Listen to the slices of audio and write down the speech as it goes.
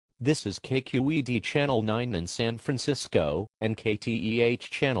This is KQED Channel 9 in San Francisco, and KTEH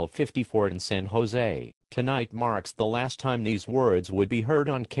Channel 54 in San Jose. Tonight marks the last time these words would be heard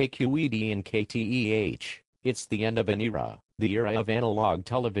on KQED and KTEH. It's the end of an era, the era of analog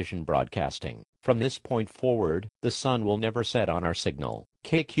television broadcasting. From this point forward, the sun will never set on our signal.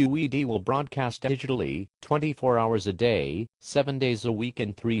 KQED will broadcast digitally, 24 hours a day, 7 days a week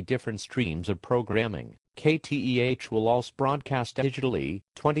in 3 different streams of programming. KTEH will also broadcast digitally,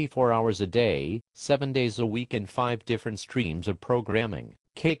 24 hours a day, 7 days a week in 5 different streams of programming.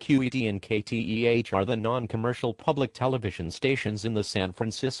 KQED and KTEH are the non-commercial public television stations in the San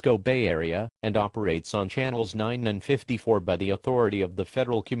Francisco Bay Area, and operates on channels 9 and 54 by the authority of the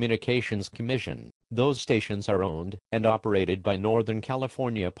Federal Communications Commission. Those stations are owned and operated by Northern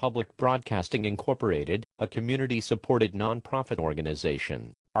California Public Broadcasting Incorporated, a community-supported nonprofit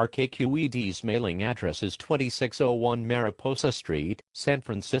organization. Our KQED's mailing address is 2601 Mariposa Street, San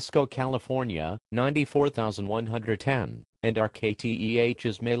Francisco, California, 94110, and our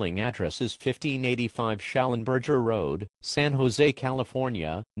KTEH's mailing address is 1585 Schallenberger Road, San Jose,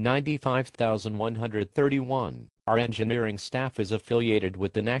 California, 95131. Our engineering staff is affiliated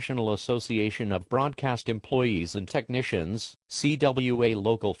with the National Association of Broadcast Employees and Technicians, CWA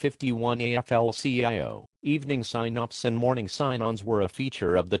Local 51 AFL-CIO. Evening sign-ups and morning sign-ons were a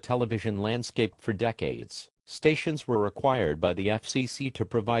feature of the television landscape for decades. Stations were required by the FCC to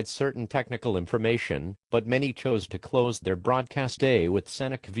provide certain technical information, but many chose to close their broadcast day with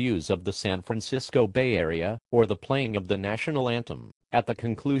scenic views of the San Francisco Bay Area, or the playing of the national anthem. At the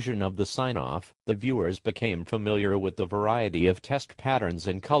conclusion of the sign-off, the viewers became familiar with the variety of test patterns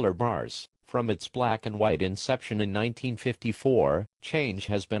and color bars. From its black and white inception in 1954, change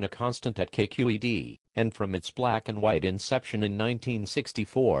has been a constant at KQED, and from its black and white inception in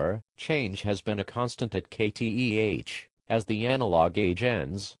 1964, change has been a constant at KTEH. As the analog age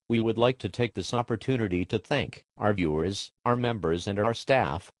ends, we would like to take this opportunity to thank our viewers, our members and our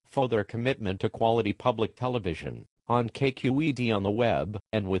staff for their commitment to quality public television. On KQED on the web,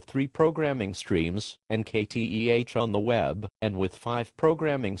 and with 3 programming streams, and KTEH on the web, and with 5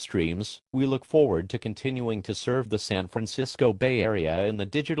 programming streams, we look forward to continuing to serve the San Francisco Bay Area in the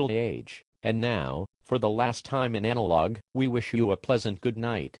digital age. And now, for the last time in analog, we wish you a pleasant good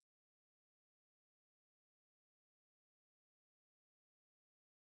night.